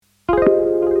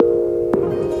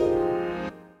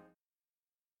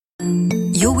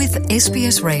with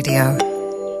SBS Radio.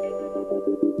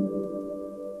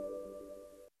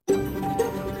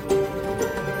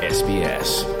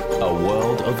 SBS, a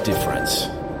world of difference.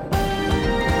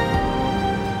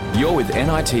 You're with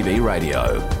NITV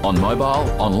Radio, on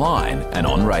mobile, online and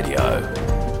on radio.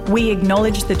 We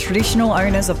acknowledge the traditional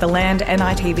owners of the land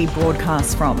NITV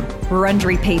broadcasts from,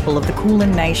 Wurundjeri people of the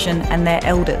Kulin Nation and their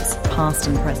elders, past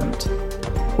and present.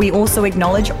 We also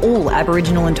acknowledge all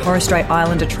Aboriginal and Torres Strait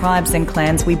Islander tribes and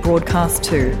clans we broadcast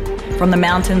to, from the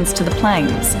mountains to the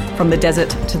plains, from the desert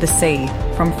to the sea,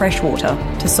 from freshwater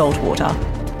to saltwater.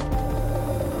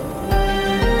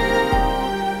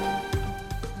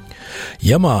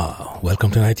 Yama,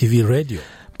 welcome to NITV Radio.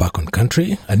 Back on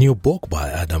Country, a new book by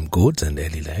Adam Goodes and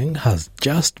Ellie Lang has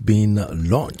just been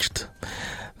launched.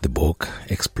 The book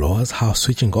explores how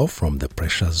switching off from the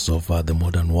pressures of the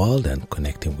modern world and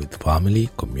connecting with family,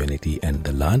 community and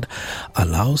the land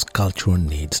allows cultural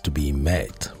needs to be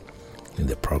met. In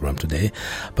the program today,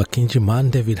 Bakinji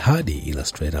man David Hardy,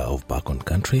 illustrator of Back on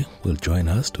Country, will join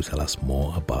us to tell us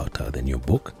more about the new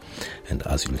book. And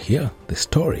as you'll hear, the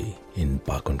story in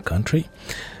Back on Country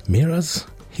mirrors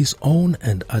his own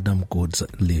and Adam Goodes'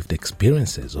 lived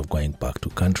experiences of going back to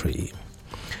country.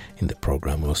 In the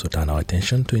program, we also turn our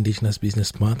attention to Indigenous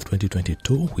Business Month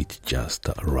 2022, which just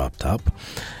wrapped up,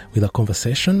 with a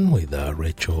conversation with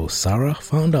Rachel Sarah,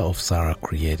 founder of Sarah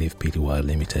Creative Pty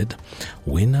Limited,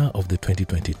 winner of the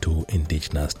 2022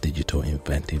 Indigenous Digital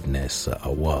Inventiveness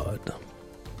Award.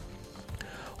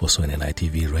 Also in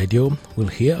NITV Radio, we'll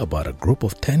hear about a group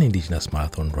of 10 Indigenous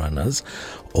Marathon runners,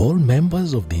 all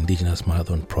members of the Indigenous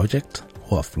Marathon Project,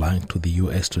 who are flying to the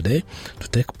US today to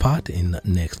take part in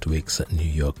next week's New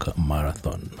York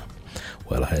Marathon.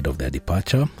 Well ahead of their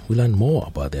departure, we'll learn more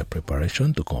about their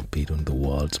preparation to compete on the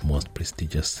world's most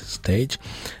prestigious stage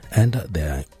and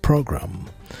their program.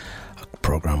 A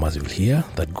program, as you'll hear,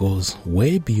 that goes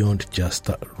way beyond just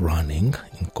running,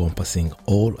 encompassing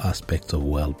all aspects of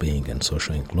well-being and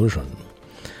social inclusion.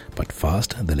 But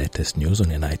first, the latest news on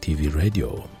NITV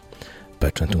Radio.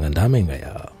 Bertrand Tungandame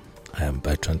Ngaya. I am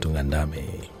Bertrand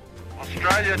Tungandame.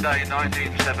 Australia Day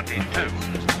 1972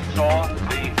 saw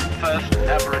the first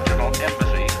Aboriginal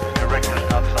embassy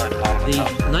erected outside Parliament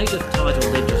House. The native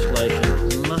title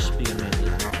legislation must be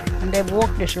amended. And they've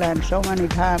walked this land so many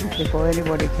times before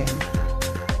anybody came.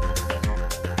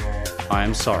 I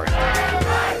am sorry.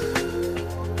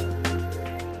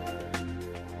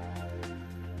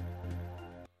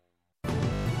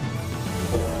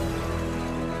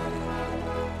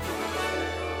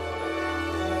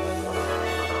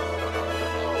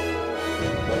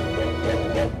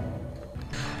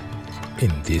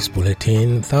 In this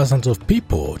bulletin, thousands of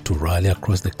people to rally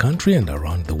across the country and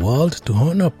around the world to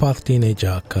honor Perth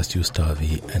teenager Cassius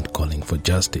Turvey and calling for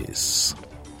justice.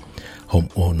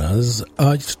 Homeowners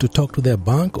urged to talk to their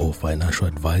bank or financial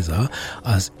advisor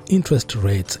as interest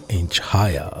rates inch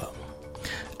higher.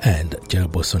 And Jair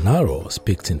Bolsonaro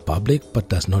speaks in public but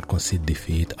does not concede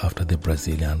defeat after the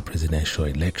Brazilian presidential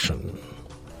election.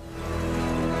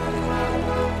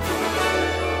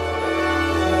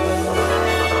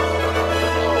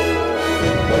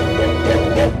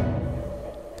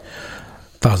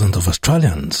 Thousands of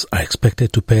Australians are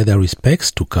expected to pay their respects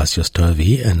to Cassius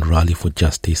Turvey and rally for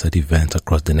justice at events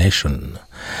across the nation.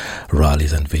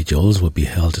 Rallies and vigils will be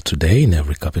held today in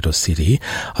every capital city,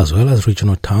 as well as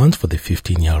regional towns for the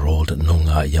 15-year-old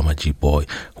Nunga Yamaji boy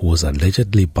who was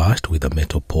allegedly bashed with a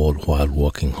metal pole while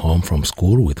walking home from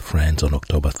school with friends on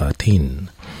October 13.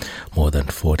 More than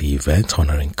 40 events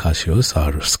honoring Cassius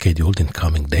are scheduled in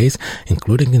coming days,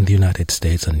 including in the United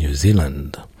States and New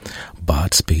Zealand.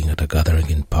 But speaking at a gathering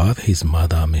in Perth, his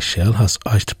mother Michelle has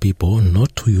urged people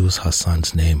not to use her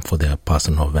son's name for their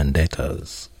personal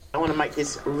vendettas. I want to make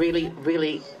this really,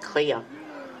 really clear.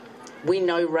 We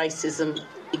know racism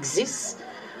exists,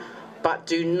 but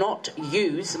do not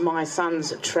use my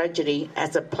son's tragedy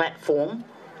as a platform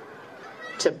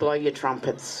to blow your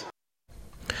trumpets.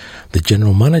 The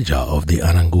general manager of the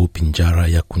Anangu Pinjara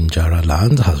Yakunjara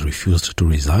lands has refused to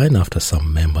resign after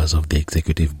some members of the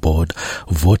executive board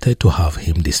voted to have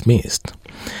him dismissed.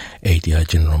 8-year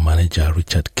general manager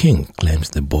Richard King claims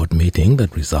the board meeting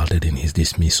that resulted in his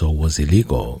dismissal was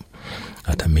illegal.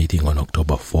 At a meeting on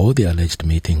October 4, the alleged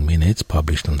meeting minutes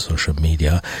published on social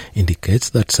media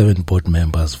indicates that 7 board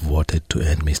members voted to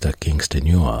end Mr. King's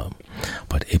tenure.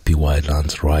 But APY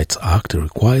Lands Rights Act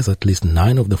requires at least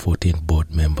 9 of the 14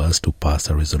 board members to pass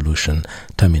a resolution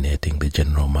terminating the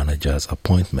general manager's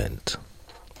appointment.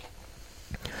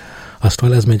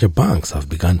 Australia's major banks have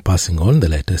begun passing on the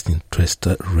latest interest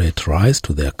rate rise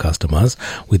to their customers,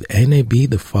 with NAB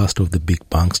the first of the big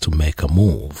banks to make a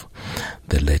move.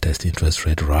 The latest interest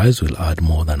rate rise will add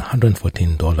more than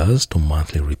 $114 to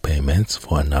monthly repayments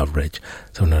for an average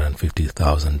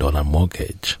 $750,000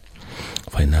 mortgage.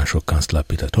 Financial Counsellor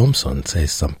Peter Thompson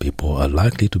says some people are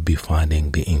likely to be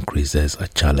finding the increases a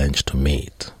challenge to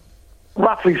meet.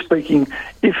 Roughly speaking,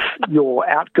 if your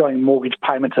outgoing mortgage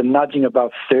payments are nudging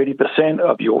above 30%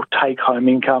 of your take-home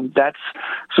income, that's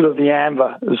sort of the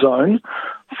amber zone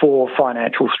for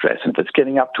financial stress. And if it's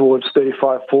getting up towards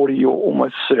 35, 40, you're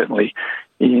almost certainly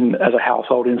as a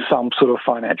household, in some sort of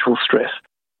financial stress.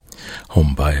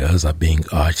 Home buyers are being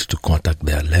urged to contact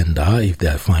their lender if they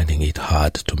are finding it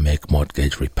hard to make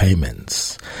mortgage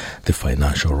repayments. The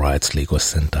Financial Rights Legal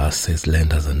Centre says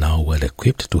lenders are now well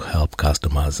equipped to help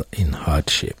customers in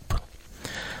hardship.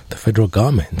 The federal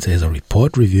government says a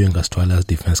report reviewing Australia's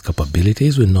defence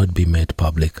capabilities will not be made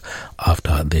public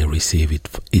after they receive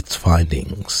its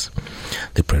findings.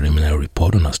 The preliminary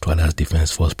report on Australia's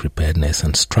Defence Force preparedness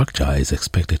and structure is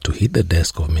expected to hit the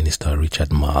desk of Minister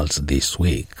Richard Marles this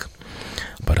week.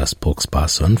 But a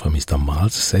spokesperson for Mr.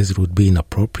 Marles says it would be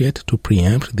inappropriate to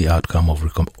preempt the outcome of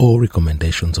or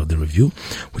recommendations of the review,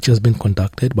 which has been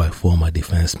conducted by former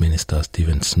Defence Minister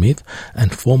Stephen Smith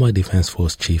and former Defence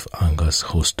Force Chief Angus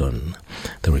Houston.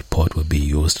 The report will be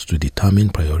used to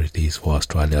determine priorities for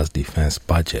Australia's defence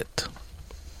budget.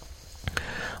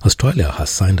 Australia has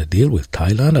signed a deal with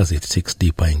Thailand as it seeks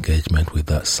deeper engagement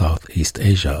with Southeast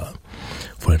Asia.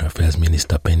 Foreign Affairs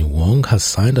Minister Penny Wong has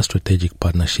signed a strategic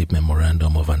partnership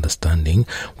memorandum of understanding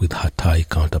with her Thai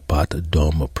counterpart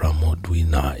Dom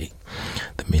Pramodwinai.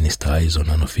 The minister is on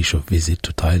an official visit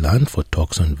to Thailand for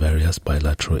talks on various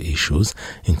bilateral issues,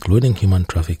 including human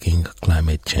trafficking,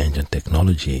 climate change and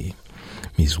technology.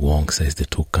 Ms. Wong says the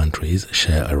two countries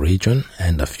share a region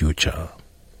and a future.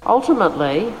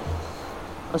 Ultimately,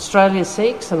 Australia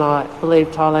seeks, and I believe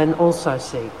Thailand also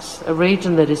seeks, a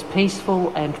region that is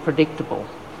peaceful and predictable,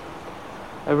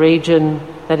 a region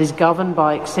that is governed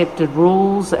by accepted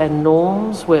rules and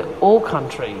norms where all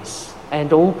countries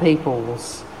and all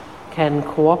peoples can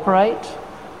cooperate,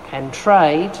 can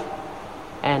trade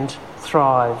and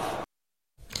thrive.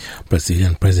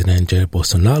 Brazilian President Jair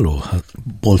Bolsonaro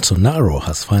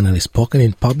has finally spoken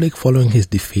in public following his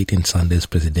defeat in Sunday's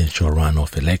presidential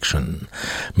runoff election.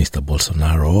 Mr.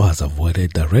 Bolsonaro has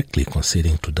avoided directly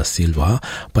conceding to Da Silva,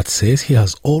 but says he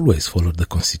has always followed the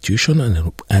constitution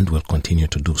and will continue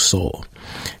to do so.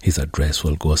 His address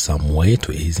will go some way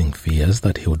to easing fears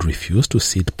that he would refuse to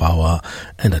cede power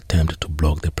and attempt to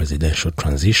block the presidential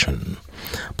transition.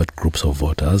 But groups of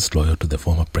voters loyal to the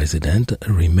former president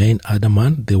remain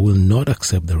adamant they will not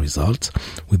accept the results,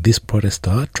 with this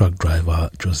protester, truck driver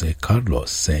Jose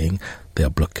Carlos, saying they are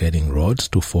blockading roads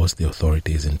to force the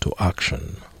authorities into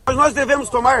action.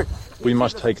 We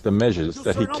must take the measures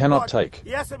that he cannot take.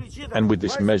 And with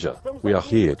this measure, we are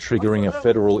here triggering a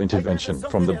federal intervention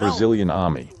from the Brazilian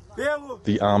army.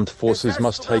 The armed forces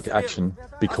must take action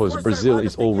because Brazil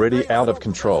is already out of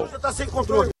control.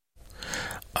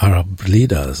 Arab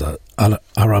leaders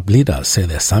say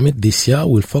their summit this year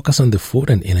will focus on the food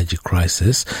and energy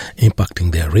crisis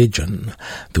impacting their region.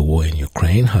 The war in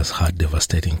Ukraine has had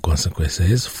devastating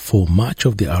consequences for much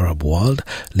of the Arab world,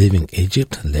 leaving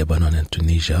Egypt, Lebanon and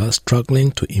Tunisia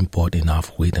struggling to import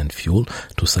enough wheat and fuel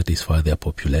to satisfy their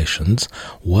populations,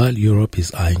 while Europe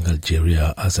is eyeing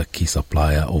Algeria as a key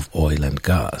supplier of oil and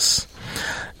gas.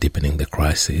 Deepening the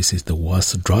crisis is the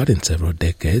worst drought in several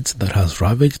decades that has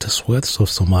ravaged swaths of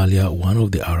Somalia, one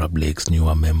of the Arab League's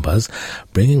newer members,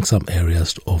 bringing some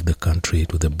areas of the country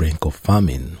to the brink of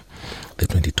famine. The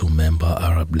 22-member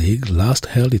Arab League last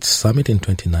held its summit in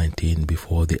 2019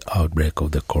 before the outbreak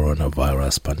of the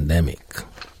coronavirus pandemic.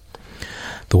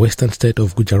 The western state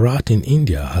of Gujarat in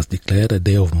India has declared a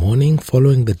day of mourning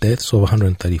following the deaths of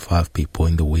 135 people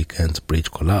in the weekend's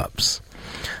bridge collapse.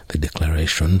 The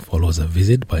declaration follows a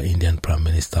visit by Indian Prime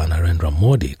Minister Narendra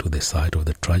Modi to the site of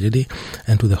the tragedy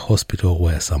and to the hospital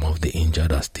where some of the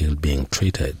injured are still being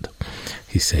treated.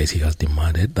 He says he has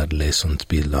demanded that lessons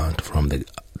be learned from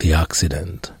the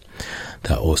accident.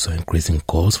 There are also increasing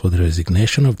calls for the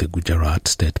resignation of the Gujarat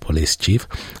State Police Chief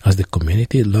as the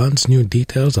community learns new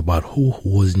details about who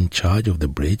was in charge of the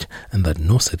bridge and that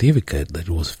no certificate that it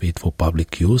was fit for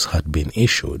public use had been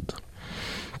issued.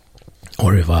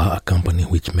 Oriva, a company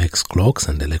which makes clocks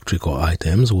and electrical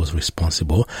items, was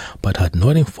responsible but had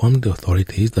not informed the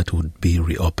authorities that it would be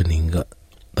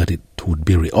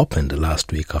reopened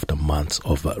last week after months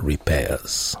of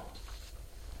repairs.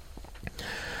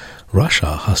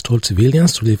 Russia has told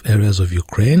civilians to leave areas of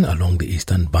Ukraine along the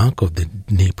eastern bank of the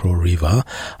Dnipro River,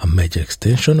 a major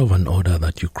extension of an order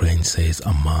that Ukraine says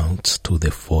amounts to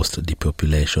the forced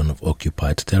depopulation of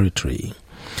occupied territory.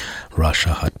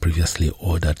 Russia had previously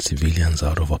ordered civilians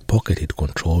out of a pocketed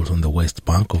controls on the west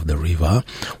bank of the river,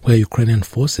 where Ukrainian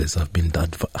forces had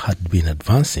been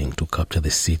advancing to capture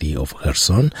the city of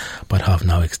Kherson, but have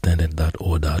now extended that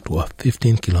order to a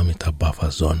 15-kilometer buffer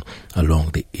zone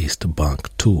along the east bank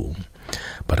too.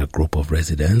 But a group of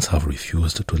residents have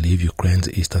refused to leave Ukraine's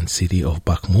eastern city of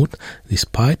Bakhmut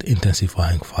despite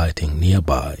intensifying fighting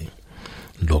nearby.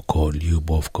 Local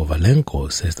Lyubov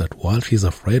Kovalenko says that while she's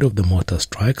afraid of the mortar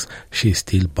strikes, she is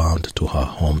still bound to her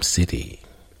home city.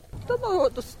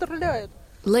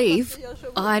 Leave?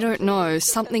 I don't know.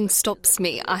 Something stops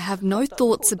me. I have no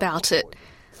thoughts about it.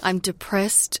 I'm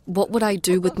depressed. What would I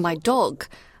do with my dog?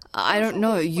 I don't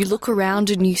know. You look around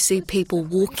and you see people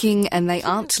walking and they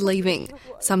aren't leaving.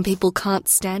 Some people can't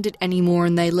stand it anymore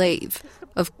and they leave.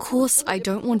 Of course, I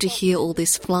don't want to hear all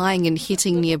this flying and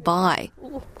hitting nearby.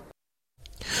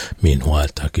 Meanwhile,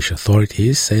 Turkish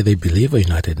authorities say they believe a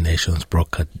United Nations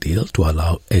brokered deal to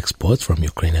allow exports from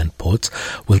Ukrainian ports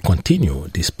will continue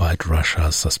despite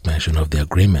Russia's suspension of the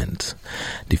agreement.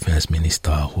 Defense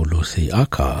Minister Hulusi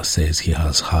Akar says he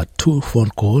has had 2 phone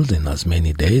calls in as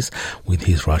many days with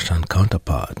his Russian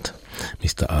counterpart.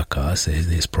 Mr. Akar says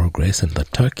there is progress and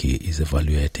that Turkey is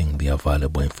evaluating the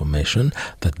available information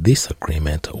that this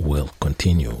agreement will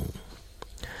continue.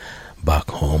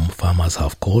 Back home, farmers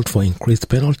have called for increased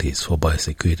penalties for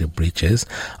biosecurity breaches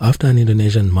after an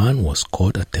Indonesian man was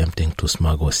caught attempting to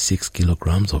smuggle 6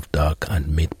 kilograms of duck and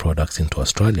meat products into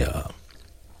Australia.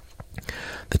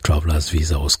 The traveller's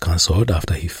visa was cancelled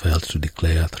after he failed to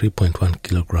declare 3.1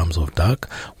 kilograms of duck,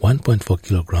 1.4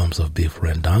 kilograms of beef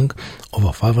rendang,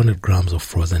 over 500 grams of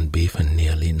frozen beef and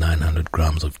nearly 900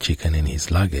 grams of chicken in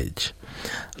his luggage.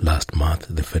 Last month,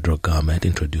 the federal government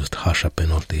introduced harsher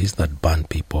penalties that ban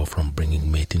people from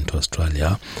bringing meat into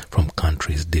Australia from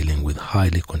countries dealing with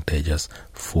highly contagious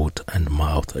foot and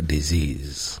mouth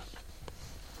disease.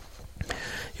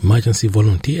 Emergency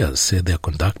volunteers say they are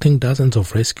conducting dozens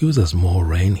of rescues as more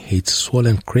rain hits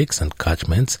swollen creeks and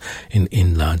catchments in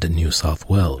inland New South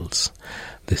Wales.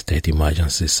 The State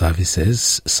Emergency Service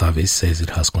says it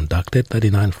has conducted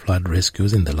 39 flood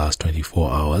rescues in the last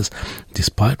 24 hours,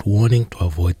 despite warning to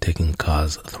avoid taking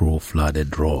cars through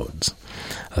flooded roads.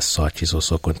 A search is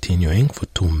also continuing for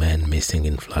 2 men missing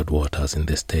in floodwaters in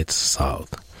the state's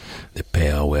south. The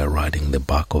pair were riding the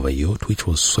back of a ute which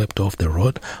was swept off the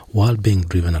road while being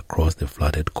driven across the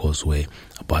flooded causeway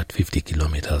about 50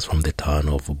 kilometers from the town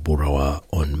of Burawa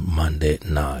on Monday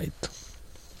night.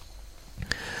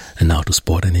 And now to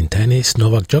sport and in tennis,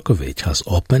 Novak Djokovic has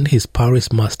opened his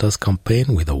Paris Masters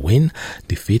campaign with a win,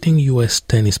 defeating US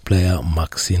tennis player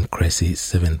Maxime Cressy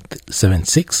 7-6,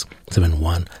 7-1,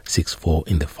 6-4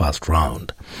 in the first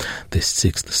round. The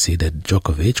 6th-seeded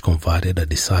Djokovic converted a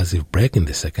decisive break in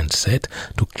the second set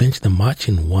to clinch the match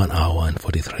in 1 hour and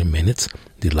 43 minutes,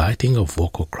 delighting a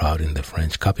vocal crowd in the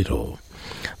French capital.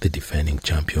 The defending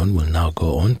champion will now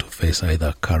go on to face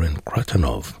either Karen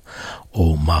Khachanov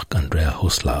or Marc-André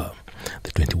Hussler.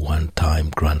 The 21-time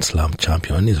Grand Slam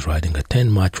champion is riding a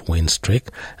 10-match win streak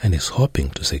and is hoping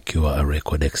to secure a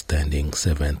record-extending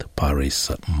 7th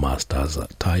Paris Masters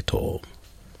title.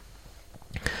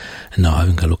 And now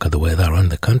having a look at the weather around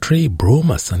the country.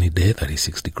 Broome, a sunny day,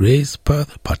 36 degrees.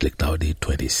 Perth, partly cloudy,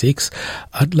 26.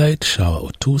 Adelaide, shower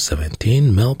or 2,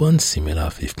 17. Melbourne, similar,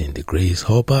 15 degrees.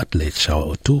 Hobart, late shower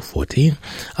or 2, 14.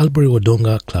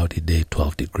 Albury-Wodonga, cloudy day,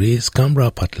 12 degrees.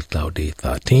 Canberra, partly cloudy,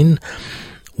 13.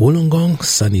 Wollongong,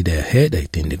 sunny day ahead,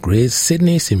 18 degrees.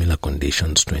 Sydney, similar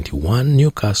conditions, 21.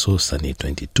 Newcastle, sunny,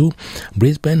 22.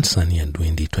 Brisbane, sunny and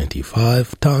windy,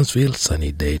 25. Townsville,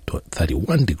 sunny day,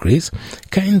 31 degrees.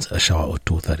 Cairns, a shower or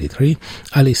 2, 33.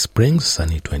 Alice Springs,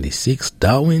 sunny, 26.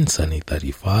 Darwin, sunny,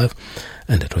 35.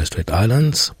 And at Torres Strait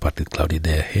Islands, partly cloudy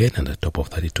day ahead and a top of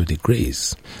 32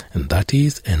 degrees. And that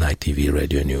is NITV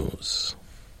Radio News.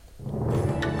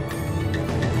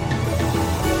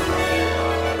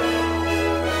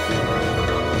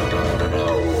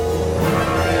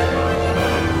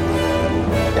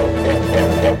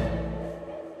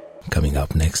 Coming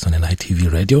up next on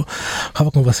NITV Radio, have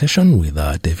a conversation with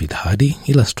David Hardy,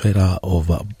 illustrator of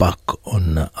Back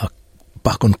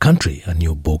on Country, a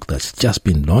new book that's just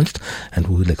been launched, and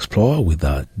we will explore with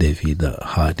David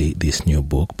Hardy this new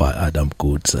book by Adam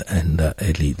Goodes and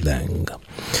Ellie Lang.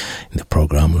 In the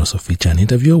program, we also feature an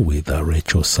interview with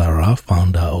Rachel Sarah,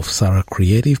 founder of Sarah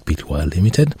Creative Pty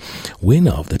Limited,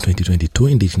 winner of the 2022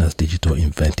 Indigenous Digital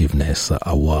Inventiveness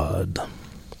Award.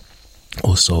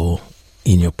 Also,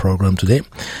 In your program today,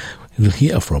 we'll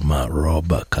hear from Rob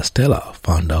Castella,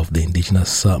 founder of the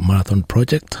Indigenous Marathon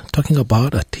Project, talking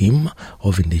about a team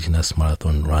of Indigenous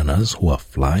marathon runners who are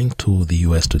flying to the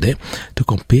US today to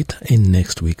compete in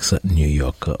next week's New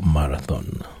York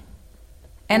Marathon.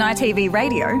 NITV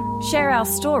Radio, share our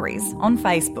stories on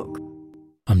Facebook.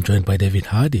 I'm joined by David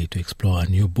Hardy to explore a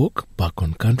new book, Back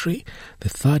on Country, the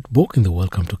third book in the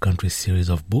Welcome to Country series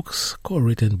of books,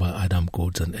 co-written by Adam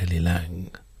Goodes and Ellie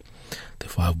Lang. The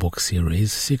 5-book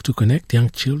series seek to connect young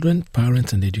children,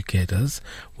 parents and educators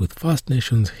with First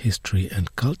Nations history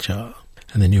and culture.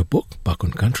 And the new book, Back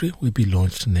on Country, will be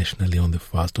launched nationally on the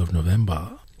 1st of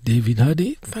November. David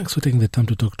Hardy, thanks for taking the time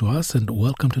to talk to us and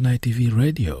welcome to NITV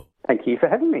Radio. Thank you for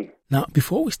having me. Now,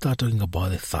 before we start talking about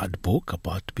the third book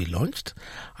about to be launched,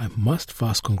 I must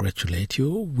first congratulate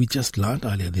you. We just learned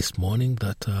earlier this morning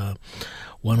that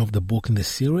one of the books in the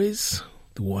series,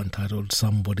 the one titled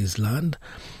Somebody's Land,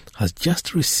 has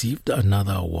just received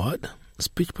another award,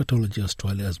 Speech Pathology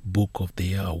Australia's Book of the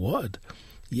Year Award.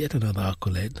 Yet another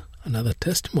accolade, another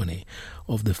testimony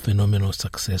of the phenomenal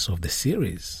success of the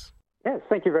series. Yes,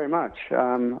 thank you very much.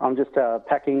 I'm just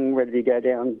packing, ready to go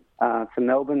down to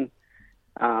Melbourne,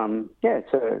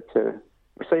 to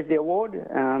receive the award.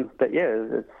 But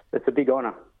yeah, it's a big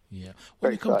honour. Yeah.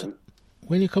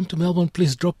 When you come to Melbourne,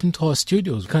 please drop into our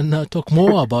studios. We can talk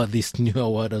more about this new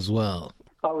award as well.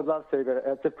 I would love to, but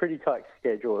it's a pretty tight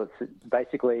schedule. It's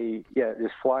basically,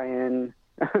 just fly in,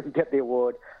 get the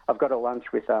award. I've got a lunch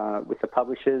with the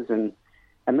publishers and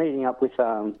meeting up with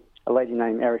a lady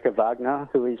named Erica Wagner,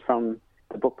 who is from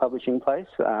the book publishing place.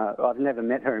 I've never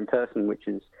met her in person,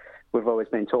 we've always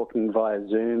been talking via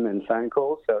Zoom and phone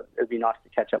calls, so it'd be nice to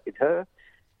catch up with her.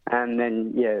 And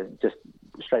then, just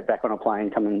straight back on a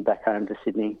plane, coming back home to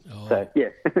Sydney.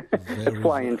 It's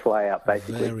fly in, fly out,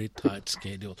 basically. Very tight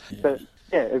schedule. So,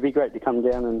 it'd be great to come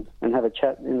down and have a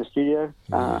chat in the studio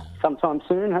sometime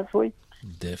soon, hopefully.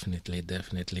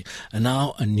 Definitely. And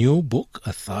now a new book,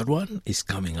 a third one, is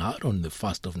coming out on the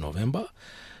 1st of November.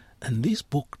 And this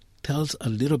book talks a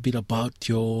little bit about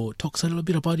your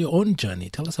own journey.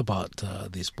 Tell us about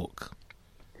this book.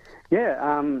 Yeah,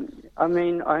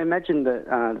 I imagine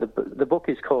that the book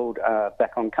is called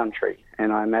Back on Country,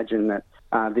 and I imagine that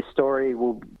this story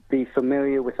will be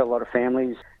familiar with a lot of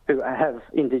families who have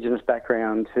Indigenous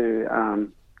background, who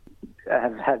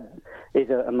have had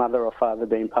either a mother or father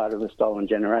being part of a stolen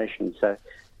generation. So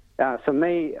for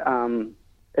me,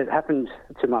 it happened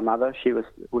to my mother. She was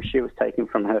taken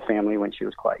from her family when she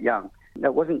was quite young.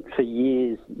 It wasn't for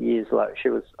years later. She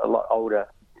was a lot older.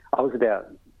 I was about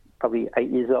probably 8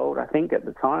 years old, I think, at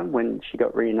the time when she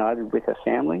got reunited with her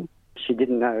family. She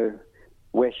didn't know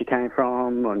where she came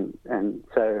from, and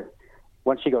so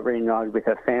once she got reunited with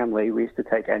her family, we used to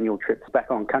take annual trips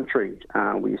back on country.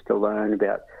 We used to learn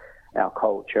about our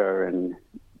culture and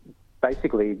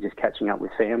basically just catching up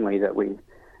with family that we,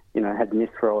 had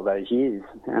missed for all those years.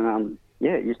 And,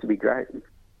 it used to be great.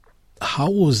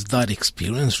 How was that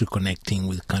experience reconnecting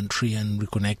with country and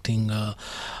reconnecting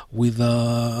with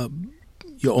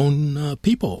your own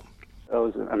people? It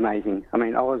was amazing. I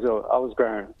mean,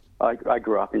 I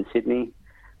grew up in Sydney,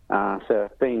 so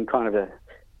being kind of a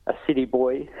city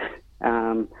boy,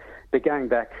 but going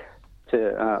back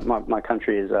to my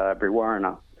country is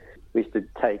Brewarrina. We used to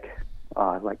take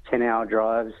 10-hour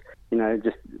drives,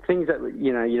 just things that,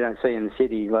 you don't see in the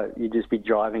city. Like you'd just be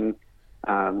driving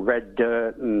red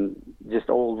dirt and just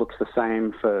all looks the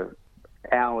same for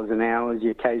hours and hours.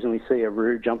 You occasionally see a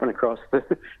roo jumping across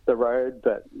the road,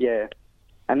 but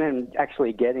and then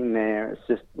actually getting there, it's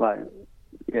just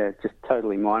just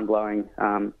totally mind-blowing.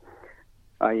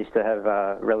 I used to have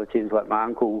relatives like my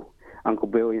uncle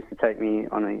Bill used to take me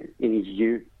in his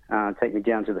ute, take me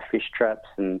down to the fish traps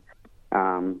and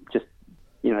just,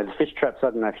 the fish traps,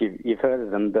 I don't know if you've heard of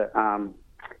them, but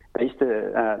they used to,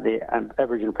 the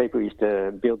Aboriginal people used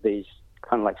to build these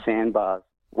kind of like sandbars.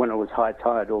 When it was high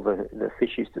tide, all the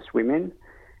fish used to swim in,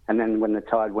 and then when the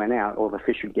tide went out, all the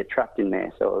fish would get trapped in there.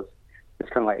 So it's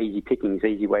kind of like easy pickings,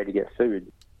 easy way to get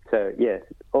food. So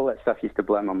all that stuff used to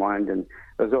blow my mind, and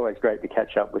it was always great to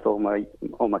catch up with all my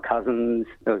cousins.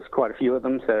 There was quite a few of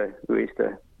them, so we used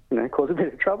to cause a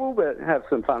bit of trouble, but have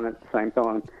some fun at the same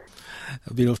time.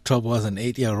 A bit of trouble as an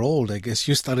 8-year-old. I guess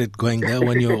you started going there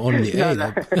when you were only 8.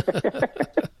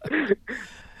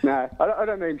 No, I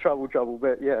don't mean trouble,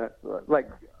 but like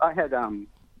I had,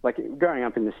 growing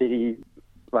up in the city,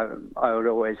 like I would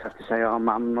always have to say, "Oh,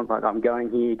 Mum, I'm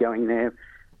going here, going there."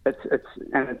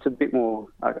 It's a bit more,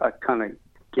 I kind of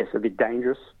guess, a bit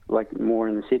dangerous, like more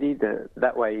in the city.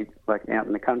 That way, like out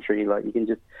in the country, like you can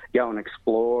just go and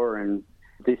explore and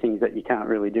do things that you can't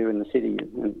really do in the city.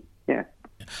 And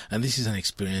And this is an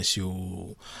experience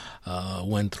you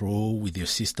went through with your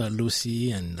sister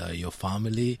Lucy and your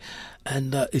family.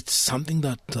 And it's something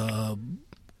that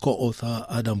co-author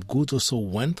Adam Goodes also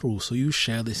went through. So you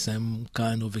share the same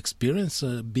kind of experience,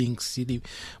 being city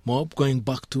mob, going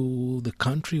back to the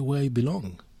country where you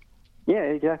belong. Yeah,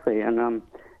 exactly. And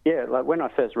like when I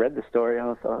first read the story,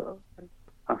 I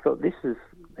thought this is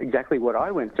exactly what I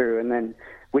went through. And then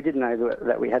we didn't know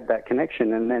that we had that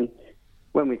connection. And then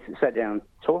when we sat down and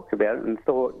talked about it and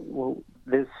thought, well,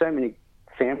 there's so many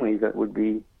families that would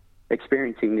be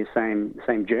experiencing this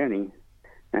same journey.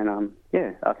 And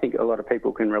I think a lot of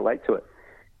people can relate to it.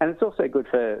 And it's also good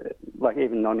for like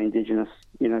even non-Indigenous,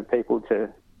 people to,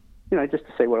 just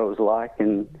to see what it was like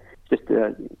and just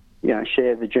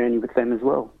share the journey with them as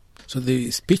well. So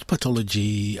the Speech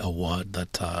Pathology Award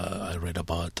that I read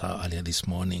about earlier this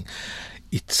morning,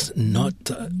 it's not,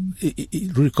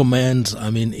 it recommends,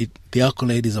 the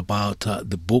accolade is about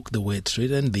the book, the way it's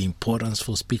written, the importance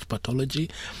for speech pathology,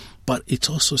 but it's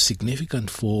also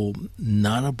significant for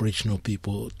non-Aboriginal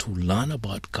people to learn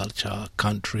about culture,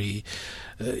 country.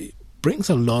 It brings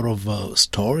a lot of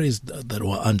stories that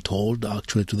were untold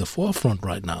actually to the forefront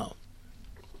right now.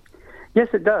 Yes,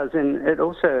 it does. And it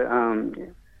also,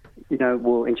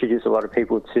 will introduce a lot of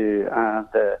people to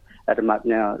the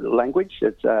Adamapnya language.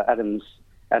 It's Adam's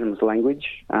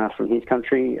language from his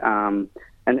country. And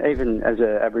even as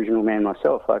an Aboriginal man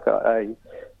myself, like I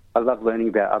love learning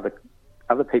about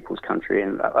other people's country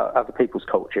and other people's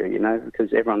culture,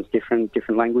 because everyone's different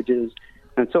languages,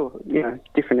 and it's all,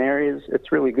 different areas.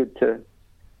 It's really good to,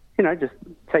 just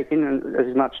take in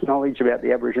as much knowledge about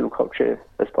the Aboriginal culture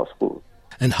as possible.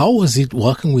 And how was it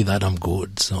working with Adam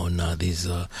Goodes on these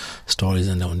stories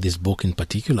and on this book in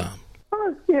particular?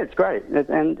 Oh, yeah, it's great,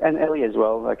 and Ellie as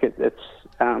well. Like it's,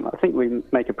 I think we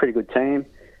make a pretty good team.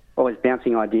 Always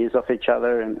bouncing ideas off each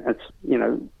other, and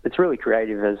it's really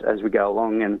creative as we go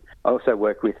along. And I also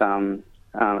work with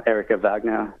Erica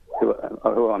Wagner,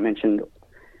 who I mentioned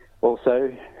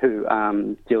also, who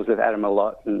deals with Adam a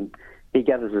lot, and he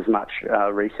gathers as much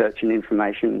research and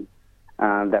information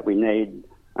that we need,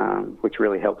 which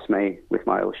really helps me with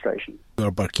my illustration. You're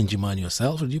a Barkinji man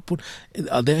yourself.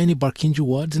 Are there any Barkinji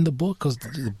words in the book? Because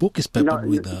the book is peppered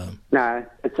with... No,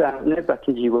 it's no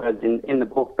Barkinji words in the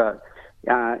book, but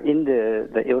in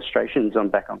the illustrations on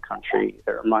Back on Country,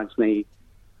 it reminds me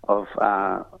of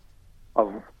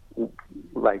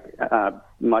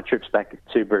my trips back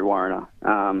to Brewarrina.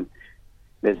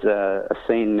 There's a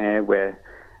scene there where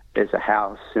there's a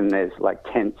house and there's like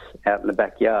tents out in the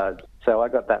backyard. So I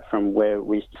got that from where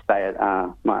we used to stay at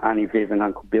my Auntie Viv and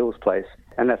Uncle Bill's place,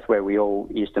 and that's where we all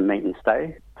used to meet and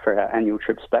stay for our annual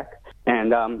trips back.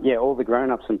 And all the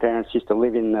grown-ups and parents used to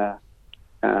live in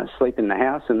sleep in the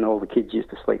house, and all the kids used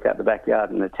to sleep out the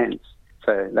backyard in the tents.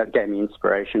 So that gave me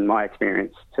inspiration, my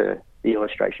experience, to the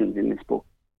illustrations in this book.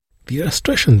 The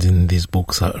illustrations in these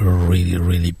books are really,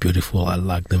 really beautiful. I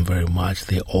like them very much.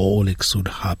 They all exude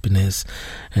happiness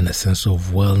and a sense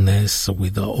of wellness,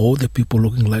 with all the people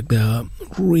looking like they are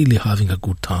really having a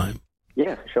good time.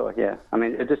 Yeah, for sure, yeah. I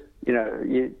mean, it just,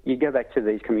 you go back to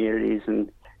these communities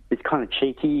and it's kind of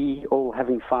cheeky, all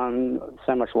having fun,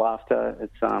 so much laughter.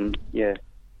 It's,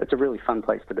 it's a really fun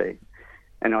place to be.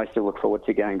 And I still look forward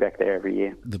to going back there every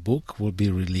year. The book will be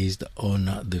released on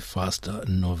the 1st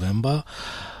November.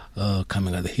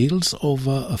 Coming at the heels of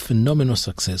a phenomenal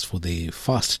success for the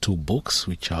first two books,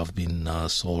 which have been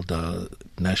sold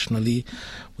nationally,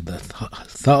 with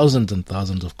thousands and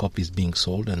thousands of copies being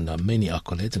sold, and many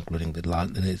accolades, including the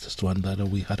latest one that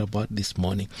we heard about this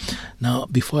morning. Now,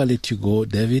 before I let you go,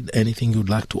 David, anything you'd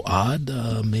like to add?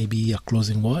 Maybe a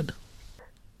closing word?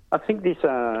 I think this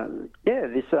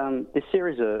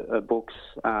series of books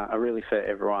are really for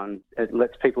everyone. It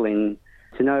lets people in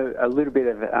to know a little bit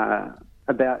of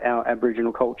about our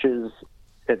Aboriginal cultures.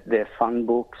 They're fun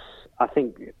books. I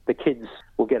think the kids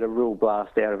will get a real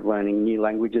blast out of learning new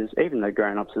languages, even the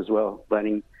grown-ups as well,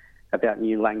 learning about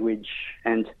new language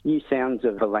and new sounds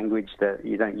of a language that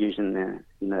you don't use in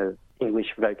the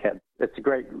English vocab. It's a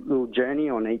great little journey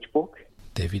on each book.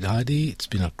 David Hardy, it's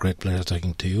been a great pleasure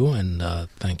talking to you, and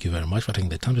thank you very much for taking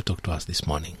the time to talk to us this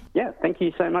morning. Yeah, thank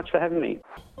you so much for having me.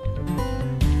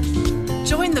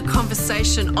 Join the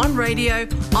conversation on radio,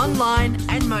 online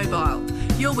and mobile.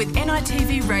 You're with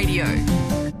NITV Radio.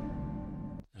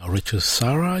 Now, Rachel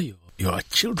Sarah, you're a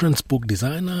children's book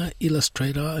designer,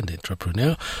 illustrator and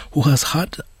entrepreneur who has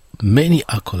had many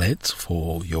accolades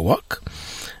for your work.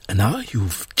 And now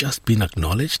you've just been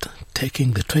acknowledged,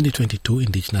 taking the 2022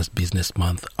 Indigenous Business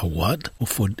Month Award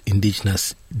for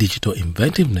Indigenous Digital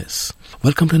Inventiveness.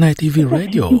 Welcome to NITV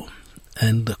Radio,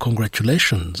 and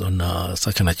congratulations on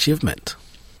such an achievement.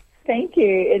 Thank you.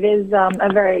 It is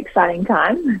a very exciting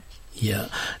time. Yeah.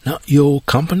 Now, your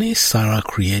company, Sarah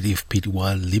Creative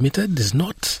Pty Limited, is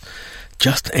not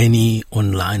just any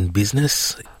online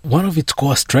business. One of its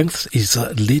core strengths is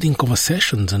leading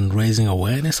conversations and raising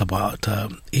awareness about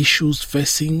issues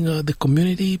facing the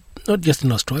community, not just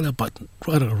in Australia, but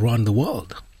right around the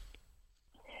world.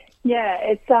 Yeah,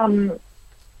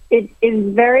 it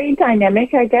is very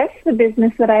dynamic, I guess, the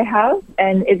business that I have,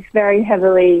 and it's very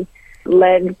heavily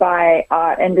led by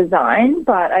art and design.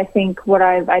 But I think what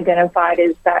I've identified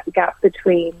is that gap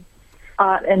between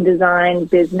art and design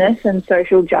business and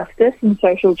social justice and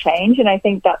social change. And I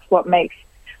think that's what makes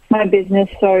my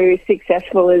business so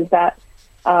successful, is that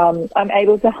I'm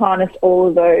able to harness all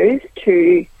of those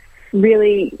to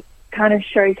really kind of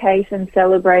showcase and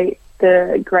celebrate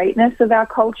the greatness of our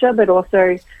culture, but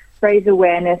also raise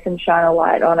awareness and shine a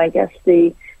light on, I guess,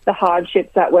 the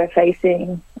hardships that we're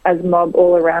facing as mob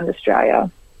all around Australia.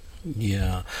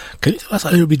 Yeah. Can you tell us a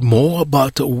little bit more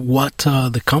about what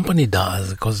the company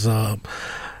does? Because So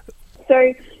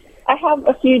I have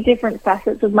a few different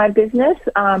facets of my business,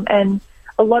 and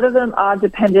a lot of them are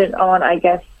dependent on, I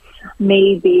guess,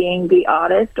 me being the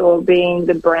artist or being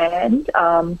the brand,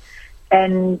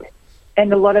 and a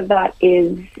lot of that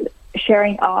is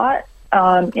sharing art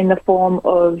in the form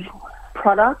of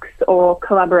products or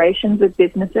collaborations with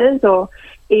businesses, or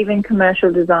even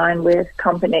commercial design with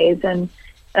companies. And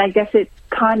I guess it's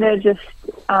kind of just,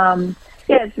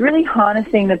 it's really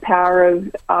harnessing the power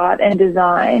of art and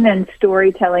design and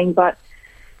storytelling. But,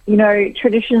 you know,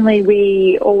 traditionally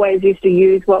we always used to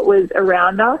use what was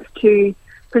around us to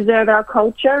preserve our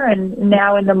culture, and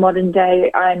now in the modern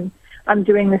day I'm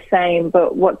doing the same,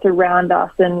 but what's around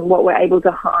us and what we're able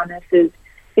to harness is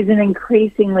an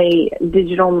increasingly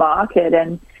digital market,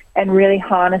 and really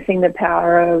harnessing the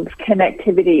power of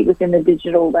connectivity within the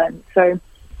digital lens. So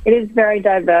it is very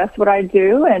diverse what I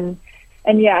do, and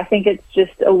yeah, I think it's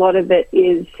just a lot of it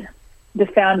is the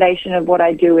foundation of what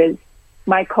I do is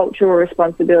my cultural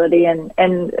responsibility and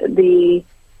the,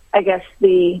 I guess,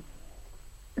 the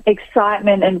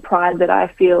excitement and pride that I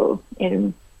feel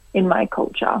in my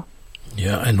culture.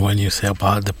 Yeah, and when you say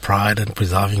about the pride and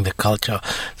preserving the culture,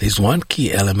 there's one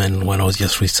key element when I was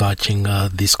just researching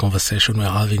this conversation we're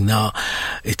having now.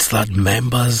 It's that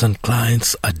members and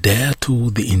clients adhere to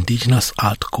the Indigenous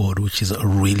Art Code, which is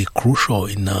really crucial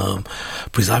in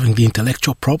preserving the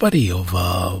intellectual property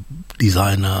of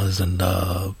designers and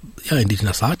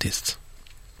Indigenous artists.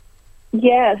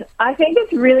 Yes, I think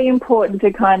it's really important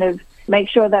to kind of make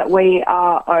sure that we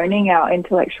are owning our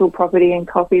intellectual property and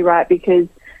copyright, because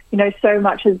you know, so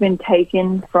much has been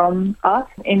taken from us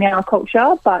in our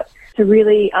culture, but to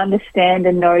really understand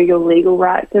and know your legal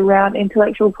rights around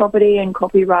intellectual property and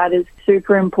copyright is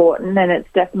super important, and it's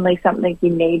definitely something you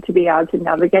need to be able to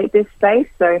navigate this space.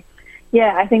 So,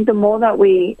 yeah, I think the more that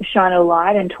we shine a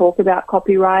light and talk about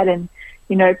copyright, and,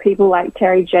 you know, people like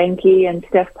Terry Janke and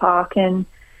Steph Parkin,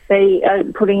 they are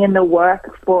putting in the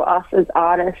work for us as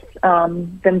artists,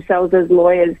 themselves as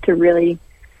lawyers, to really,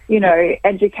 you know,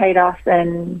 educate us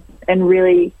and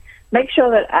really make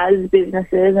sure that as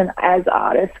businesses and as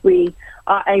artists we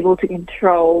are able to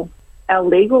control our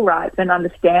legal rights and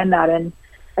understand that. And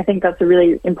I think that's a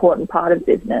really important part of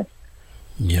business.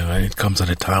 Yeah, and it comes at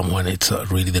a time when it's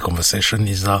really the conversation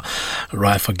is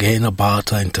rife again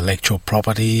about intellectual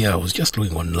property. I was just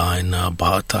looking online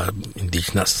about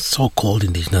indigenous, so-called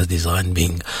indigenous design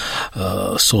being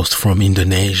sourced from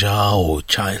Indonesia or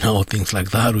China or things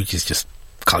like that, which is just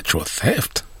cultural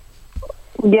theft.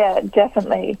 Yeah,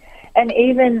 definitely. And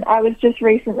even I was just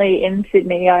recently in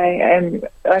Sydney. I'm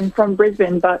from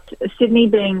Brisbane, but Sydney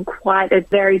being quite a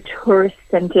very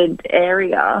tourist-centred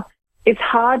area, it's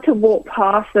hard to walk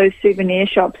past those souvenir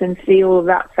shops and see all of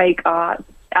that fake art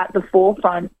at the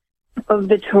forefront of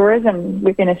the tourism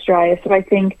within Australia. So I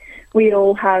think we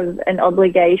all have an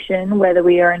obligation, whether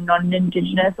we are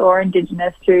non-Indigenous or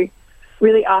Indigenous, to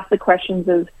really ask the questions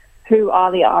of who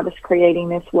are the artists creating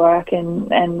this work,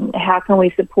 and how can we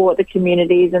support the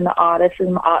communities and the artists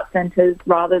and the art centres,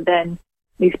 rather than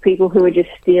these people who are just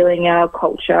stealing our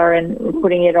culture and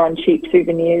putting it on cheap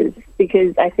souvenirs.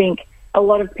 Because I think a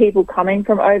lot of people coming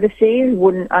from overseas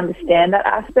wouldn't understand that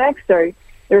aspect. So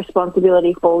the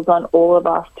responsibility falls on all of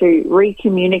us to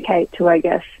re-communicate to, I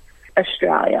guess,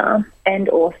 Australia and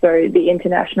also the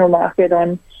international market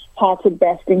on how to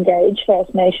best engage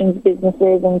First Nations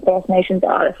businesses and First Nations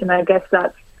artists. And I guess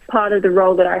that's part of the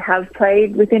role that I have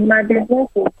played within my business,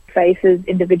 face as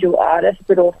individual artists,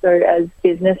 but also as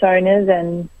business owners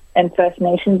and First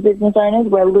Nations business owners.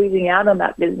 We're losing out on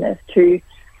that business to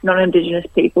non-Indigenous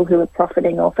people who are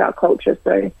profiting off our culture.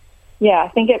 So, I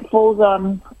think it falls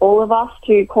on all of us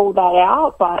to call that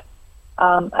out, but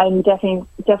I'm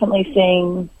definitely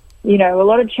seeing, a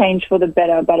lot of change for the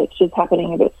better, but it's just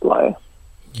happening a bit slow.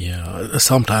 Yeah,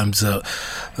 sometimes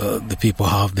the people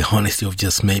have the honesty of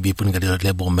just maybe putting a little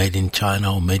label made in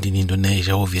China or made in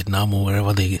Indonesia or Vietnam or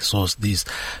wherever they source this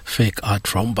fake art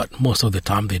from, but most of the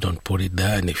time they don't put it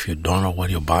there, and if you don't know what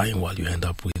you're buying, well, you end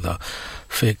up with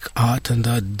fake art and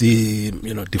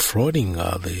defrauding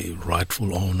the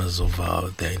rightful owners of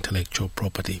their intellectual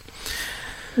property.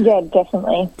 Yeah,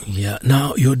 definitely. Yeah.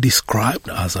 Now, you're described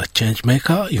as a change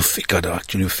maker. You featured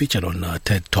on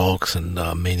TED Talks and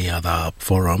many other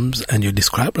forums, and you're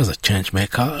described as a change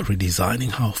maker,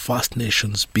 redesigning how First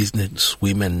Nations business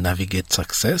women navigate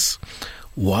success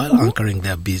while anchoring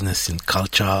their business in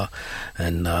culture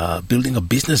and building a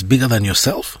business bigger than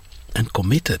yourself and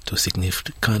committed to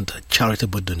significant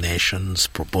charitable donations,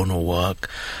 pro bono work.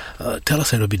 Tell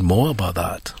us a little bit more about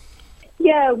that.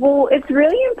 Yeah, well, it's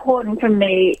really important for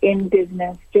me in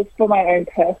business, just for my own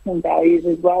personal values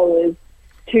as well, as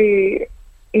to,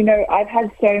 I've had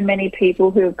so many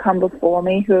people who have come before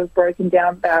me who have broken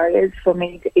down barriers for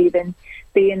me to even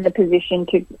be in the position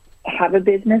to have a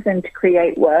business and to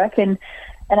create work, and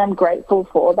I'm grateful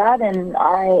for that, and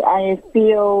I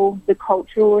feel the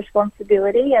cultural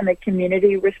responsibility and the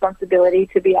community responsibility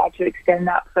to be able to extend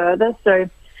that further. So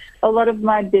a lot of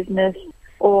my business,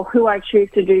 or who I choose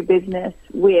to do business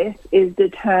with, is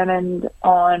determined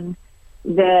on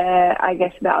their,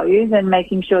 values and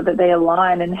making sure that they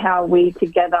align, and how we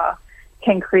together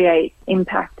can create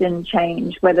impact and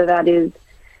change, whether that is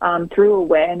through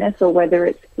awareness or whether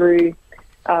it's through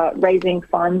raising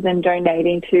funds and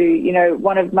donating to,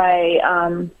 one of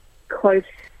my close,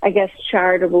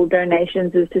 charitable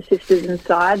donations is to Sisters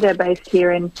Inside. They're based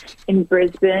here in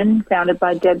Brisbane, founded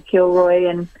by Deb Kilroy,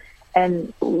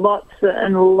 and lots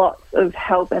and lots of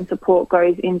help and support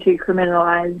goes into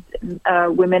criminalised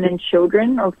women and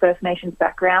children of First Nations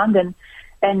background,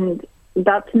 and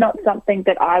that's not something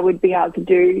that I would be able to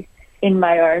do in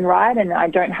my own right, and I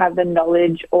don't have the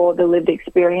knowledge or the lived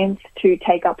experience to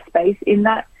take up space in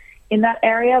that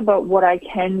area. But what I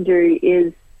can do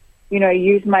is,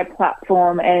 use my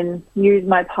platform and use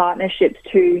my partnerships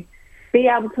to be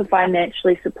able to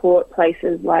financially support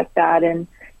places like that and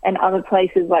other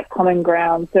places like Common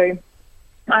Ground. So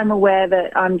I'm aware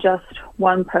that I'm just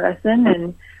one person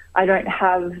and I don't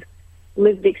have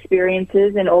lived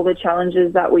experiences and all the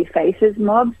challenges that we face as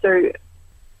mobs. So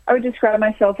I would describe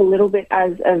myself a little bit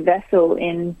as a vessel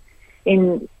in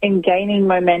gaining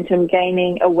momentum,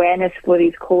 gaining awareness for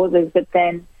these causes, but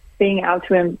then being able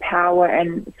to empower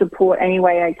and support any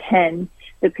way I can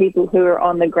the people who are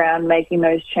on the ground making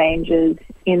those changes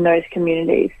in those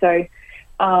communities. So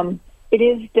it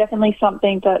is definitely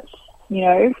something that's,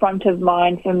 front of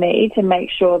mind for me, to make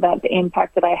sure that the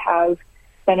impact that I have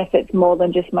benefits more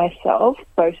than just myself,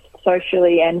 both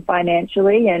socially and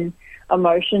financially and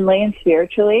emotionally and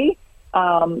spiritually.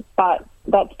 But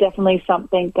that's definitely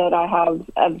something that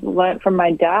I've learned from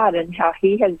my dad and how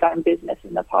he has done business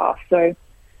in the past. So,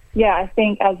 yeah, I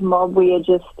think as mob we are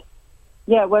just,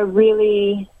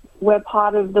 we're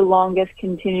part of the longest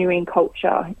continuing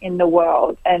culture in the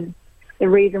world, and the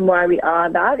reason why we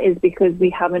are that is because we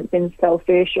haven't been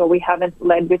selfish or we haven't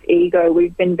led with ego.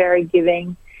 We've been very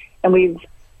giving, and we've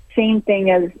seen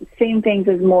things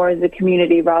as more as a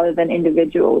community rather than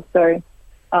individuals. So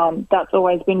that's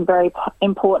always been very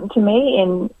important to me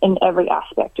in every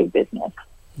aspect of business.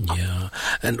 Yeah,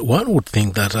 and one would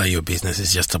think that your business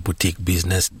is just a boutique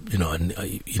business, and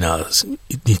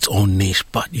its own niche.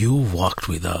 But you've worked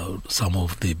with some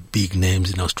of the big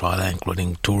names in Australia,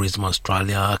 including Tourism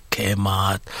Australia,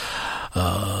 Kmart,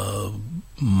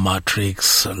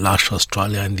 Matrix, Lush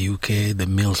Australia in the UK, the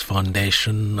Mills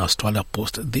Foundation, Australia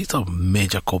Post. These are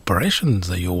major corporations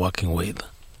that you're working with.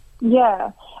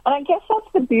 Yeah, and I guess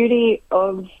that's the beauty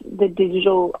of the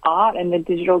digital art and the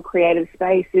digital creative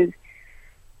space, is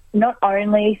not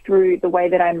only through the way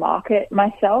that I market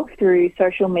myself through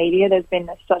social media. There's been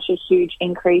such a huge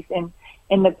increase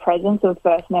in the presence of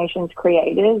First Nations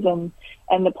creators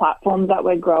and the platforms that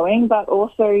we're growing, but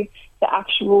also the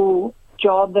actual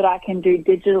job that I can do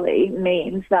digitally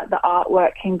means that the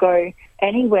artwork can go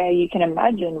anywhere you can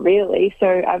imagine, really.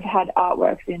 So I've had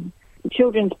artworks in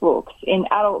children's books, in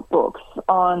adult books,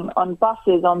 on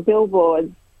buses, on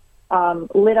billboards,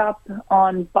 lit up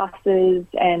on buses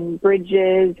and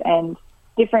bridges and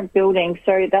different buildings.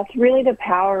 So that's really the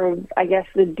power of,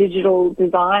 the digital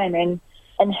design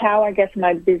and how,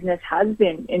 my business has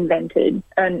been invented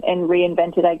and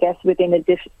reinvented, within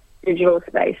the digital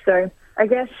space. So I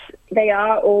guess they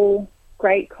are all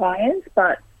great clients,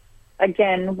 but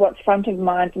again, what's front of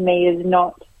mind for me is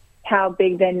not how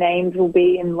big their names will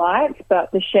be in lights,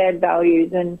 but the shared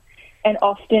values. And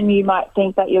often you might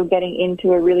think that you're getting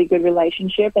into a really good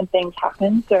relationship and things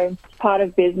happen. So part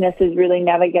of business is really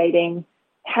navigating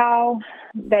how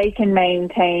they can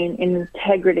maintain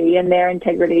integrity and their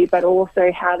integrity, but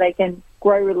also how they can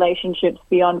grow relationships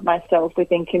beyond myself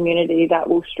within community that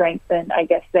will strengthen, I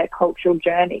guess, their cultural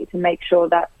journey to make sure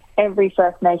that every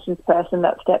First Nations person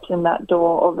that steps in that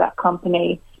door of that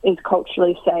company is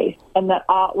culturally safe, and that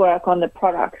artwork on the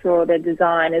products or the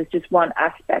design is just one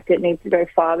aspect. It needs to go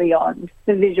far beyond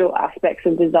the visual aspects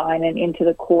of design and into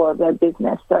the core of their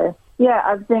business. So, yeah,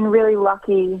 I've been really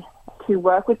lucky to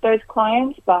work with those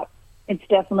clients, but it's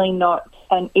definitely not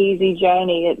an easy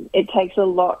journey. It takes a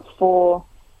lot for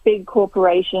big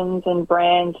corporations and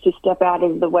brands to step out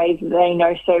of the ways that they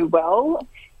know so well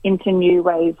into new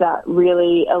ways that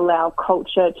really allow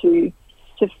culture to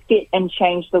fit and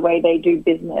change the way they do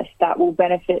business that will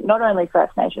benefit not only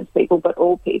First Nations people, but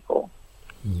all people.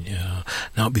 Yeah.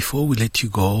 Now, before we let you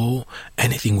go,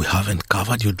 anything we haven't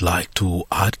covered you'd like to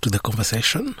add to the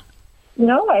conversation?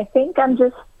 No, I think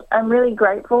I'm really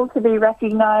grateful to be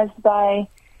recognised by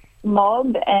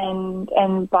MOB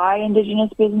and by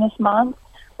Indigenous Business Month.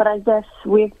 But I guess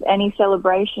with any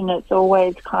celebration, it's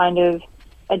always kind of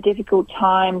a difficult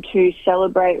time to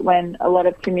celebrate when a lot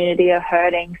of community are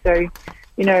hurting. So,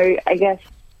 you know, I guess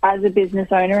as a business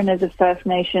owner and as a First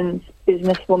Nations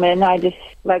businesswoman, I just,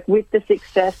 like, with the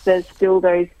success, there's still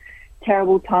those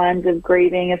terrible times of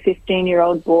grieving a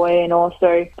 15-year-old boy and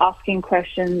also asking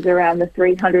questions around the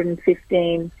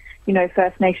 315, you know,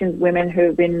 First Nations women who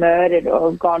have been murdered or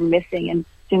have gone missing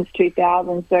since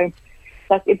 2000. So,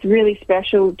 like, it's really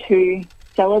special to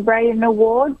celebrate an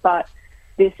award, but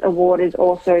this award is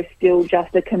also still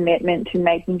just a commitment to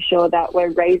making sure that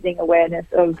we're raising awareness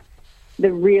of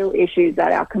the real issues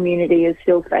that our community is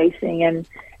still facing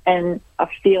and are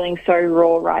feeling so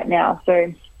raw right now.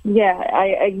 So, yeah,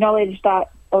 I acknowledge that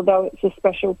although it's a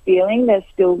special feeling, there's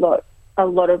still a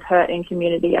lot of hurt in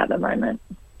community at the moment.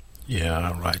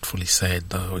 Yeah, rightfully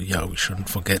said. We shouldn't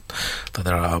forget that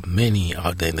there are many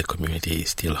out there in the community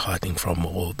still hurting from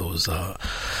all those, all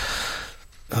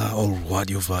what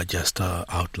you've just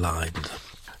outlined.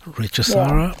 Rachel,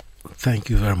 Sarah, thank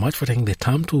you very much for taking the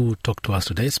time to talk to us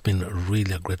today. It's been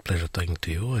really a great pleasure talking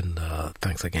to you, and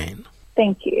thanks again.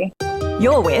 Thank you.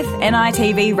 You're with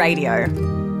NITV Radio.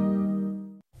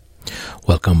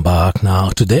 Welcome back. Now,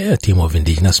 today, a team of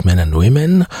Indigenous men and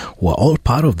women who are all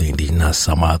part of the Indigenous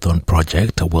Marathon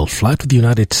Project will fly to the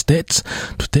United States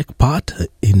to take part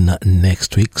in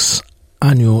next week's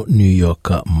annual New York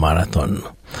Marathon.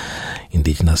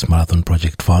 Indigenous Marathon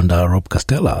Project founder Rob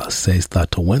Castella says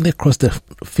that when they cross the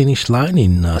finish line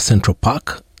in Central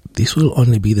Park, this will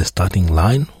only be the starting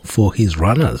line for his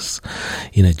runners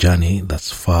in a journey that's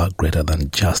far greater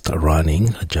than just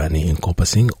running, a journey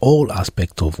encompassing all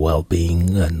aspects of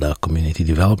well-being and community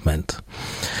development.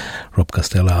 Rob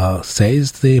Castella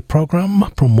says the program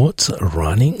promotes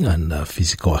running and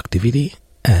physical activity,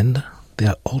 and they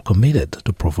are all committed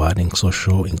to providing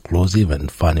social, inclusive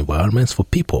and fun environments for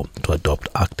people to adopt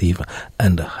active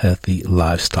and healthy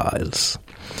lifestyles.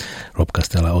 Rob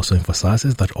Castella also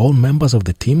emphasizes that all members of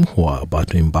the team who are about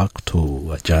to embark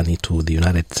to a journey to the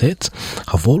United States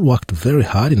have all worked very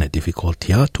hard in a difficult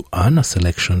year to earn a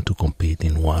selection to compete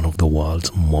in one of the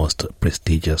world's most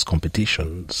prestigious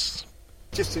competitions.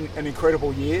 Just an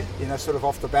incredible year, you know, sort of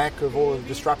off the back of all of the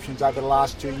disruptions over the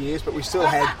last 2 years, but we still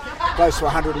had close to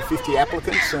 150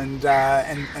 applicants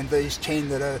and these 10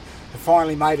 that have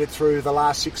finally made it through the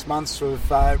last 6 months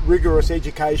of rigorous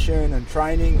education and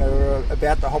training are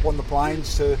about to hop on the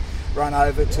planes to run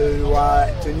over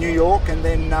to New York and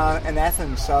then and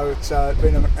Athens. So it's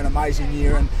been an amazing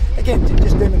year, and again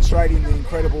just demonstrating the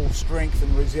incredible strength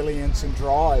and resilience and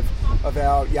drive of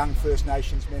our young First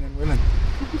Nations men and women.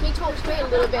 Can you talk to me a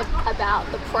little bit about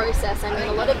the process? I mean,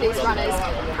 a lot of these runners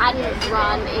hadn't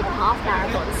run even half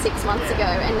marathons 6 months ago,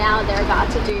 and now they're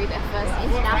about to do their first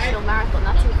international marathon.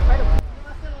 That's incredible.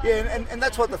 Yeah, and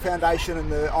that's what the Foundation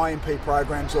and the IMP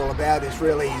program's all about, is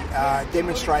really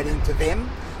demonstrating to them,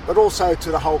 but also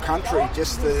to the whole country,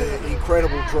 just the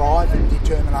incredible drive and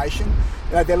determination.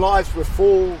 You know, their lives were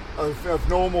full of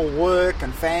normal work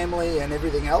and family and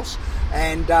everything else,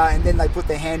 and then they put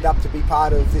their hand up to be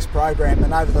part of this program.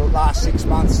 And over the last 6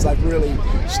 months, they've really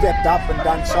stepped up and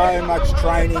done so much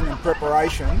training and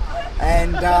preparation,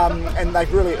 and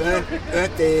they've really earned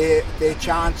their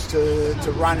chance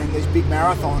to run in these big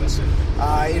marathons.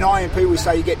 In IMP, we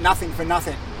say you get nothing for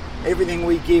nothing. Everything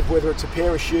we give, whether it's a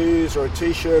pair of shoes or a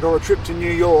T-shirt or a trip to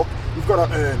New York, you've got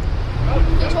to earn.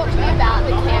 Can you talk to me about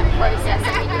the camp process?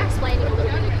 I mean, you were explaining a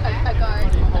little bit ago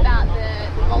about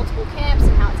the multiple camps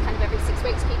and how it's kind of every 6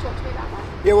 weeks. Can you talk to me about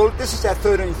that? Yeah, well, this is our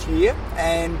 13th year,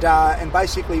 and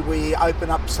basically we open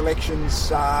up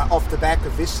selections off the back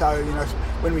of this. So, you know,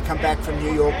 when we come back from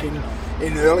New York in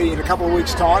a couple of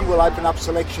weeks' time, we'll open up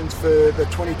selections for the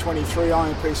 2023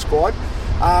 IMP squad.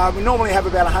 We normally have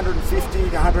about 150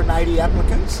 to 180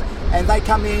 applicants, and they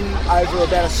come in over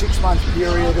about a 6-month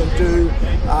period and do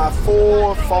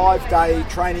 4 5-day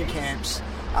training camps.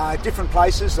 Different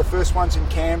places. The first one's in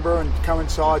Canberra and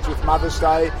coincides with Mother's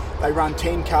Day. They run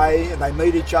 10k and they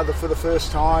meet each other for the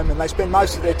first time, and they spend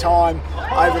most of their time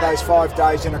over those 5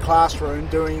 days in a classroom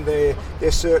doing their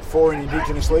Cert 4 in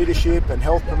Indigenous leadership and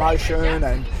health promotion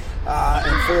and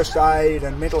first aid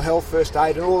and mental health first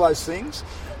aid and all those things.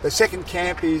 The second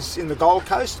camp is in the Gold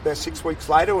Coast about 6 weeks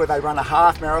later, where they run a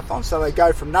half marathon. So they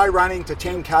go from no running to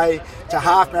 10k to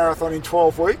half marathon in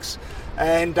 12 weeks.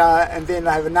 And then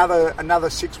they have another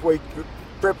 6-week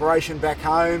preparation back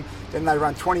home. Then they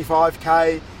run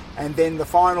 25k, and then the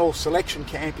final selection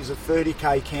camp is a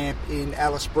 30k camp in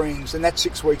Alice Springs, and that's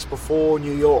 6 weeks before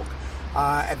New York.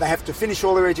 And they have to finish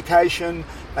all their education.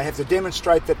 They have to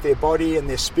demonstrate that their body and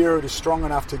their spirit is strong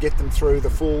enough to get them through the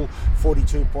full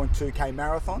 42.2k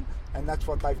marathon, and that's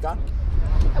what they've done.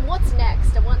 And what's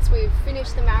next? And once we've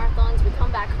finished the marathons, we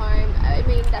come back home. I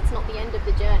mean, that's not the end of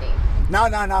the journey. No.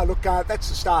 Look, that's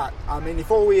the start. I mean,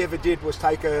 if all we ever did was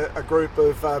take a group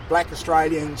of black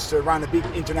Australians to run a big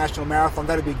international marathon,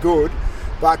 that'd be good.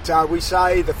 But we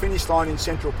say the finish line in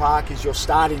Central Park is your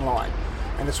starting line.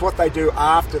 And it's what they do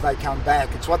after they come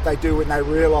back. It's what they do when they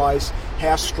realise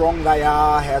how strong they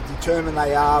are, how determined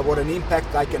they are, what an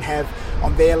impact they can have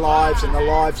on their lives and the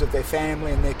lives of their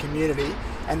family and their community.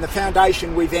 And the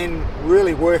foundation, we then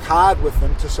really work hard with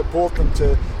them to support them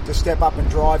to step up and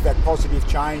drive that positive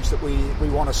change that we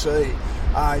want to see.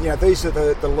 These are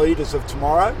the leaders of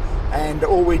tomorrow, and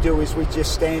all we do is we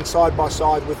just stand side by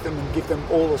side with them and give them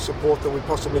all the support that we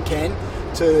possibly can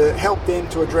to help them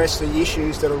to address the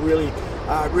issues that are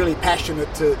really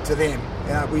passionate to them.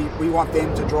 We want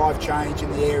them to drive change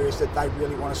in the areas that they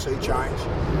really want to see change.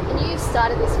 And you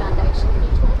started this foundation. Can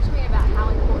you talk to me about how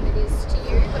important it is to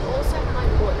you, but also how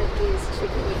important it is to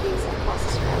communities across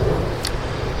Australia?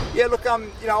 Yeah, look,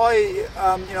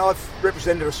 I've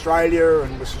represented Australia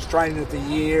and was Australian of the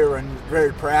Year and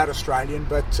very proud Australian.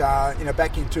 But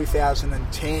back in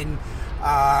 2010,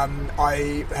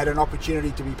 I had an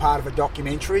opportunity to be part of a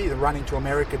documentary, the Running to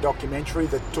America documentary,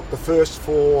 that took the first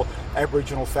 4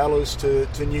 Aboriginal fellas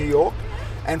to New York.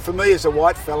 And for me as a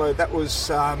white fellow, that was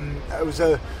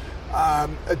a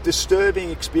disturbing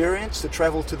experience to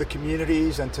travel to the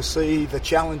communities and to see the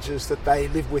challenges that they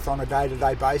live with on a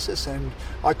day-to-day basis. And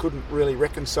I couldn't really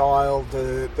reconcile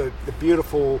the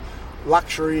beautiful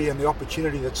luxury and the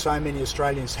opportunity that so many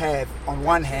Australians have on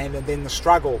one hand, and then the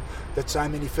struggle that so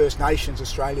many First Nations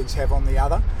Australians have on the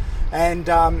other. And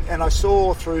I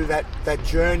saw through that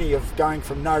journey of going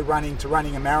from no running to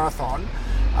running a marathon,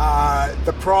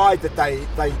 the pride that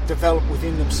they develop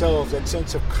within themselves, that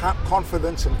sense of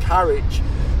confidence and courage,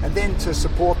 and then to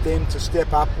support them to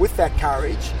step up with that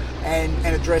courage and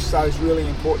address those really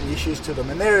important issues to them.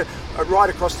 And they're right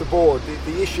across the board.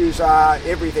 The issues are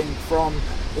everything from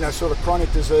sort of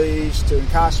chronic disease to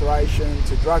incarceration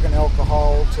to drug and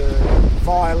alcohol to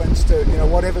violence to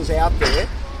whatever's out there.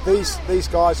 These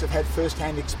guys have had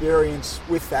first-hand experience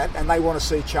with that, and they want to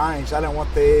see change. They don't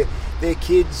want their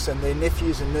kids and their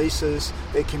nephews and nieces,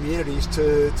 their communities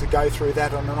to go through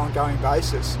that on an ongoing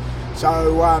basis.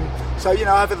 So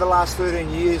over the last 13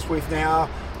 years, we've now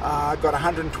got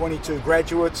 122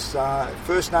 graduates,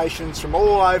 First Nations from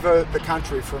all over the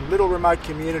country, from little remote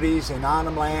communities in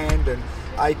Arnhem Land and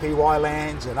APY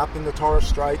lands and up in the Torres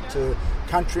Strait to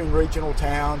country and regional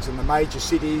towns and the major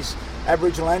cities,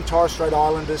 Aboriginal and Torres Strait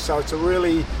Islanders. So it's a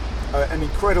really an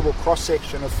incredible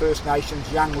cross-section of First Nations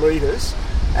young leaders.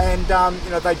 And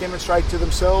they demonstrate to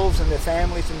themselves and their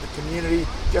families and the community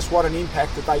just what an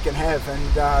impact that they can have.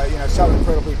 And so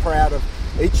incredibly proud of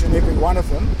each and every one of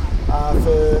them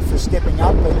for stepping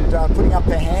up and putting up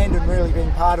their hand and really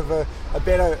being part of a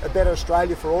better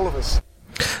Australia for all of us.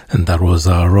 And that was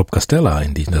Rob Castella,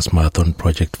 Indigenous Marathon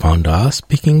Project founder,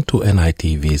 speaking to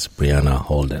NITV's Brianna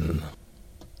Holden.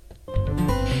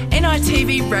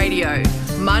 NITV Radio,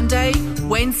 Monday,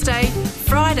 Wednesday,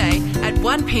 Friday at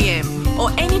 1 p.m.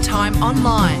 or anytime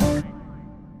online.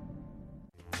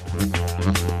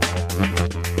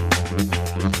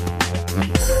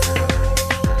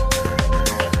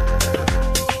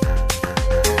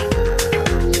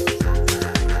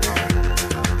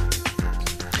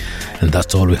 And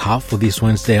that's all we have for this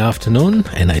Wednesday afternoon.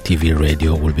 NITV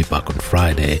Radio will be back on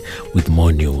Friday with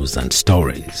more news and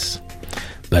stories.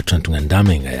 Bertrand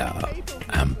Tungandame.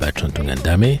 I'm Bertrand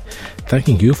Tungandame,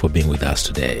 thanking you for being with us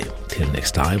today. Till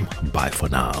next time, bye for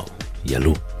now.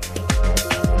 Yalu.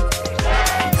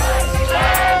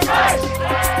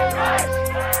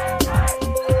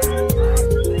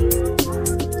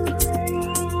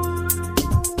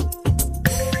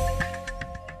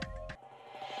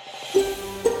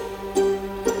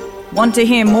 Want to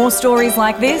hear more stories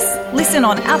like this? Listen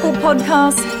on Apple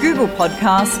Podcasts, Google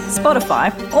Podcasts, Spotify,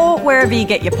 or wherever you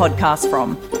get your podcasts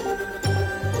from.